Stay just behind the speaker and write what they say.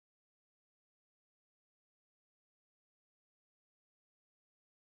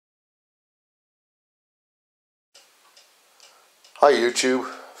Hi YouTube,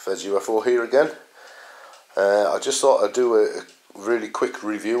 fezufo here again. I just thought I'd do a really quick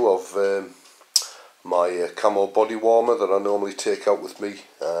review of my camo body warmer that I normally take out with me,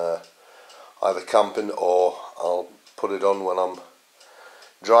 either camping or I'll put it on when I'm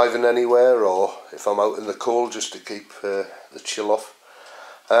driving anywhere or if I'm out in the cold just to keep the chill off.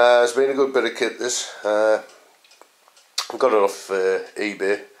 It's been a good bit of kit this. I got it off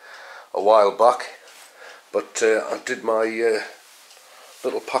eBay a while back, but I did my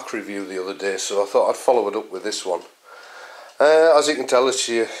little pack review the other day, so I thought I'd follow it up with this one. As you can tell, it's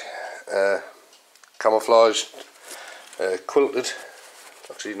your camouflaged, quilted,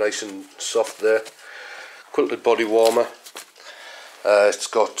 actually nice and soft there, quilted body warmer. It's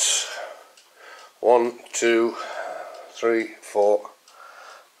got 1, 2, 3, 4,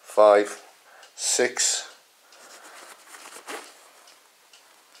 5, 6,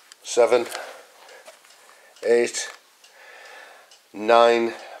 7, 8,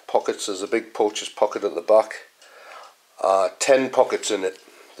 9 pockets. There's a big poacher's pocket at the back, 10 pockets in it.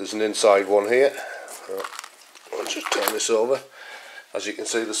 There's an inside one here. I'll just turn this over. As you can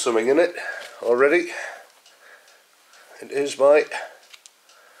see, there's something in it already. It is my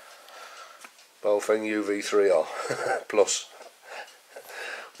Baofeng UV3R plus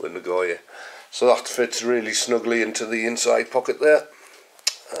with Nagoya. So that fits really snugly into the inside pocket there.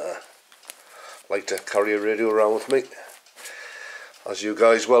 Like to carry a radio around with me, as you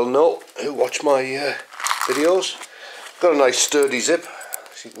guys well know who watch my videos. Got a nice sturdy zip,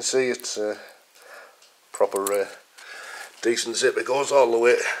 as you can see. It's a proper decent zip. It goes all the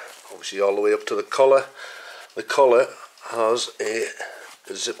way, obviously all the way up to the collar. The collar has a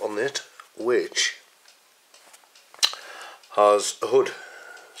zip on it which has a hood,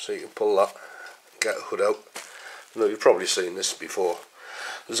 so you can pull that and get a hood out. No, you've probably seen this before.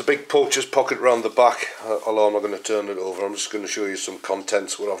 There's a big poacher's pocket round the back, although I'm not going to turn it over. I'm just going to show you some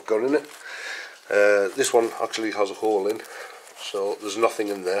contents, what I've got in it. This one actually has a hole in, so there's nothing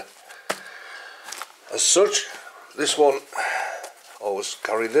in there as such. This one, always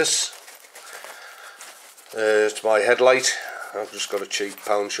carry this. It's my headlight. I've just got a cheap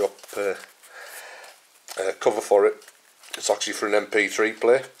pound shop cover for it. It's actually for an MP3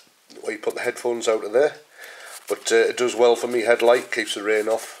 player, where you put the headphones out of there. But it does well for me headlight, keeps the rain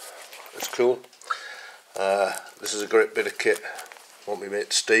off. It's cool. This is a great bit of kit what my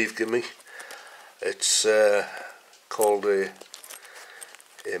mate Steve gave me. It's called a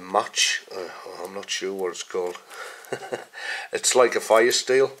match. I'm not sure what it's called. It's like a fire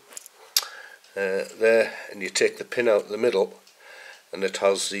steel there, and you take the pin out the middle and it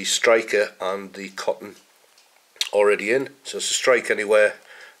has the striker and the cotton already in, so it's a strike anywhere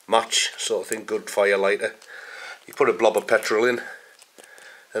match sort of thing, good fire lighter. You put a blob of petrol in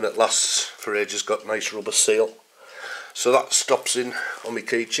and it lasts for ages. Got nice rubber seal, so that stops in on my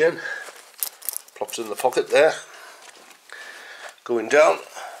keychain, plops in the pocket there. Going down,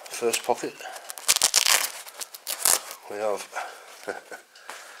 first pocket, we have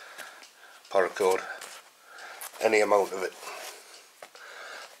paracord, any amount of it.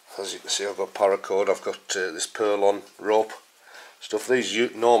 As you can see, I've got paracord, I've got this pearl-on rope stuff.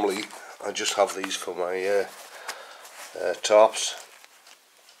 These normally I just have these for my tarps.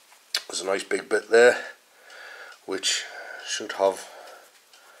 There's a nice big bit there which should have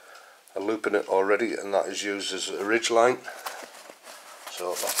a loop in it already, and that is used as a ridge line, so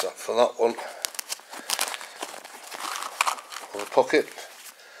that's that for that one. For the pocket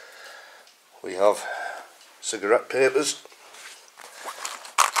we have cigarette papers,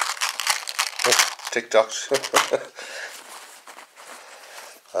 Tic Tacs.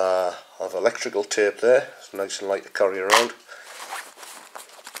 I have electrical tape there, it's nice and light to carry around.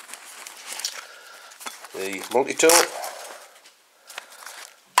 The multi-tool,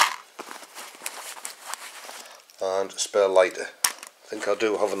 and a spare lighter. I think I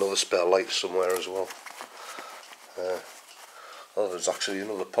do have another spare lighter somewhere as well. Oh, there's actually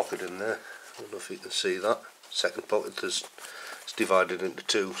another pocket in there. I don't know if you can see that. Second pocket, it's divided into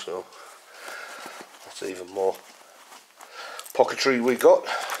two, so that's even more pocketry we got.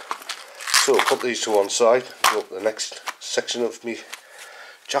 So put these to one side, go up to the next section of my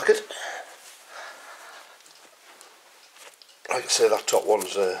jacket. Like I say, that top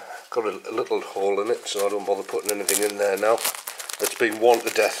one's got a little hole in it, so I don't bother putting anything in there now. It's been worn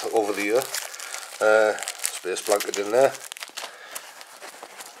to death over the year. Space blanket in there.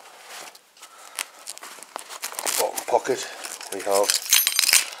 Bottom pocket we have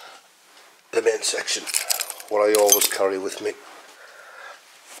the main section, what I always carry with me.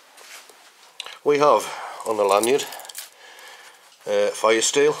 We have on the lanyard fire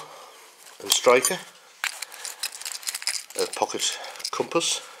steel and striker, pocket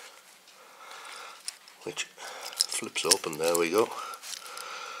compass, which flips open. There we go,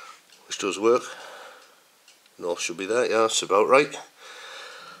 which does work. North should be there, yeah, that's about right.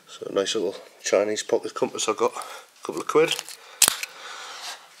 So a nice little Chinese pocket compass I got, a couple of quid.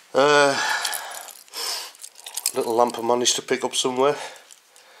 Little lamp I managed to pick up somewhere.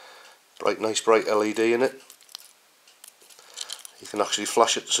 Nice bright LED in it. You can actually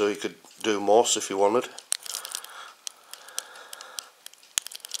flash it so you could do Morse if you wanted.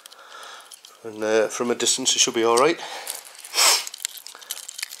 And from a distance it should be alright.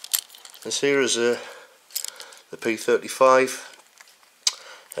 This here is the P35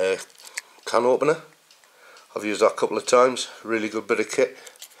 can opener. I've used that a couple of times. Really good bit of kit.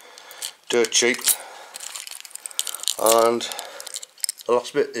 Dirt cheap. And the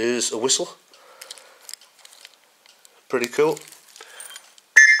last bit is a whistle. Pretty cool.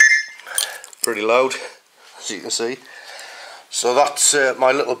 Pretty loud, as you can see. So that's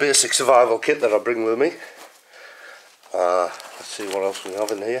my little basic survival kit that I bring with me. Let's see what else we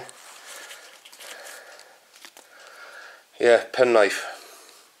have in here. Yeah, penknife.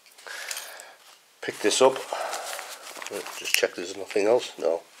 Pick this up. Just check there's nothing else.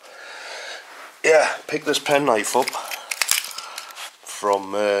 No. Yeah, pick this penknife up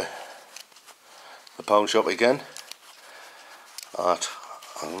from the pound shop again.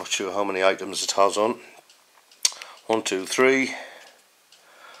 I'm not sure how many items it has on. 1, 2, 3,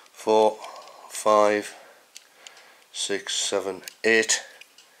 4, 5, 6, 7, 8.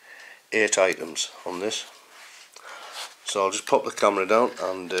 8 items on this. So I'll just pop the camera down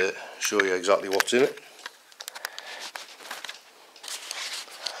and show you exactly what's in it.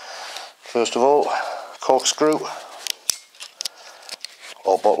 First of all, corkscrew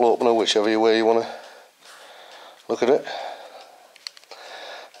or bottle opener, whichever way you want to look at it.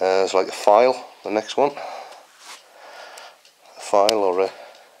 It's like a file, the next one. A file or a...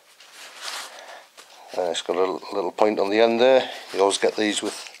 it's got a little point on the end there. You always get these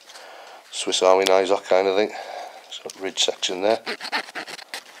with Swiss Army knives, that kind of thing. It's got a ridge section there.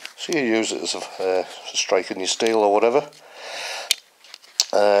 So you use it as a striking your steel or whatever.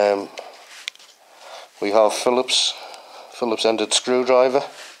 We have Phillips ended screwdriver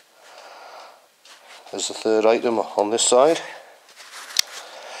as the third item on this side.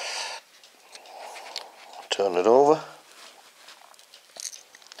 Turn it over.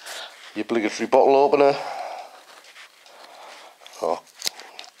 The obligatory bottle opener, or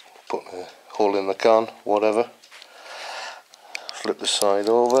put a hole in the can, whatever. Flip this side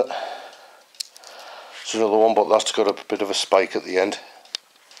over. It's another one, but that's got a bit of a spike at the end.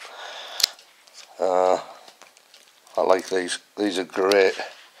 I like these. These are great.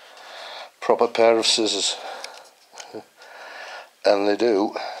 Proper pair of scissors, and they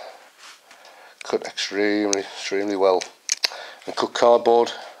do cut extremely well. And cut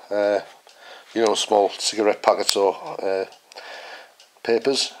cardboard, you know, small cigarette packets or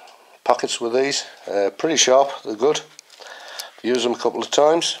packets with these. Pretty sharp. They're good. Use them a couple of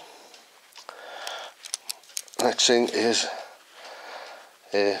times. Next thing is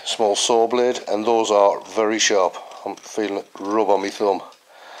a small saw blade, and those are very sharp. I'm feeling it rub on my thumb.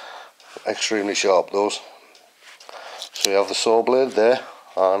 Extremely sharp, those. So you have the saw blade there,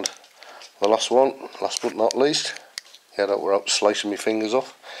 and the last one, last but not least, yeah, that we're out slicing my fingers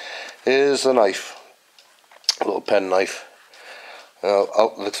off, is the knife. A little pen knife.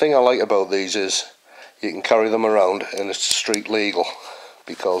 The thing I like about these is you can carry them around and it's street legal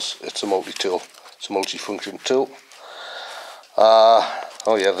because it's a multi-tool. It's a multi-function tool.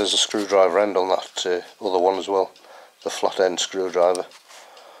 Oh yeah, there's a screwdriver end on that other one as well. The flat end screwdriver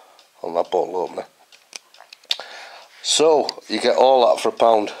on that bottle opener. So you get all that for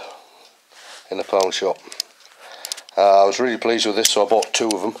 £1 in a pound shop. I was really pleased with this, so I bought 2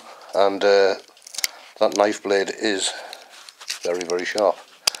 of them, and that knife blade is very sharp.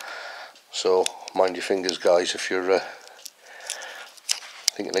 So mind your fingers, guys, if you're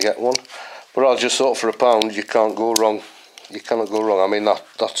thinking of getting one. But I just thought for £1 you can't go wrong. You cannot go wrong. I mean,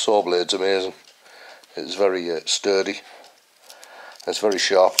 that saw blade's amazing. It's very sturdy. It's very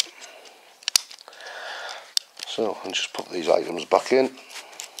sharp. So I'll just put these items back in.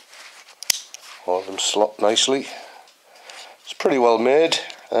 All of them slot nicely. It's pretty well made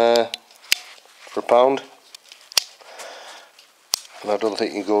for £1, and I don't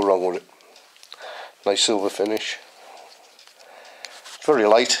think you can go wrong with it. Nice silver finish. It's very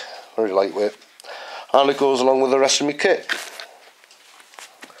light, very lightweight, and it goes along with the rest of my kit.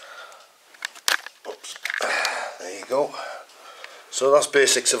 Oops. There you go. So that's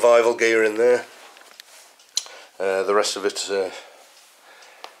basic survival gear in there. The rest of it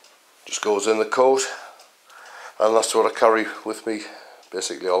just goes in the coat. and that's what I carry with me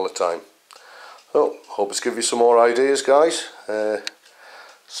basically all the time. So hope it's given you some more ideas, guys.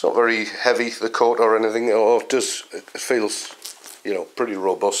 It's not very heavy, the coat or anything. It feels, you know, pretty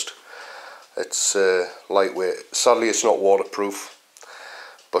robust. It's lightweight. Sadly it's not waterproof,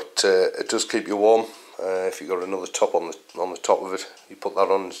 but it does keep you warm. If you've got another top on the top of it, you put that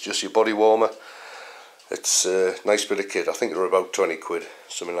on, it's just your body warmer. It's a nice bit of kit. I think they're about 20 quid,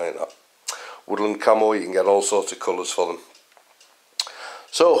 something like that. Woodland Camo, you can get all sorts of colours for them.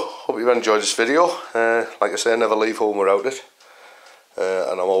 So, hope you've enjoyed this video. Like I say, I never leave home without it.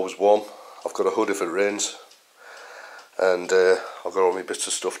 And I'm always warm. I've got a hood if it rains. And I've got all my bits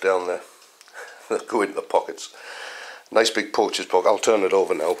of stuff down there that go into the pockets. Nice big poacher's pocket. I'll turn it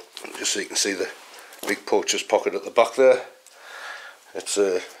over now, just so you can see the big poacher's pocket at the back there. It's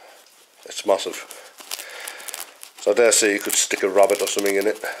massive. So I dare say you could stick a rabbit or something in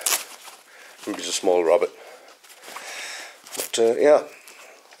it. Maybe just a small rabbit. But yeah,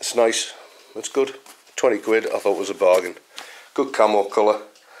 it's nice. It's good. 20 quid, I thought was a bargain. Good camo colour,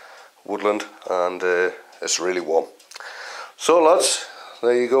 woodland, and it's really warm. So lads,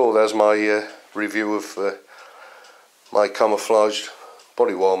 there you go. There's my review of my camouflaged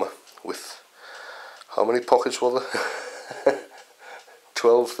body warmer with, how many pockets were there?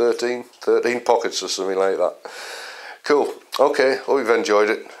 12, 13 pockets or something like that. Cool. Okay, hope you've enjoyed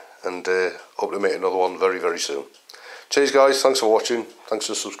it, and hope to make another one very, very soon. Cheers guys, thanks for watching, thanks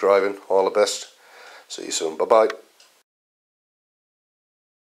for subscribing, all the best. See you soon, bye bye.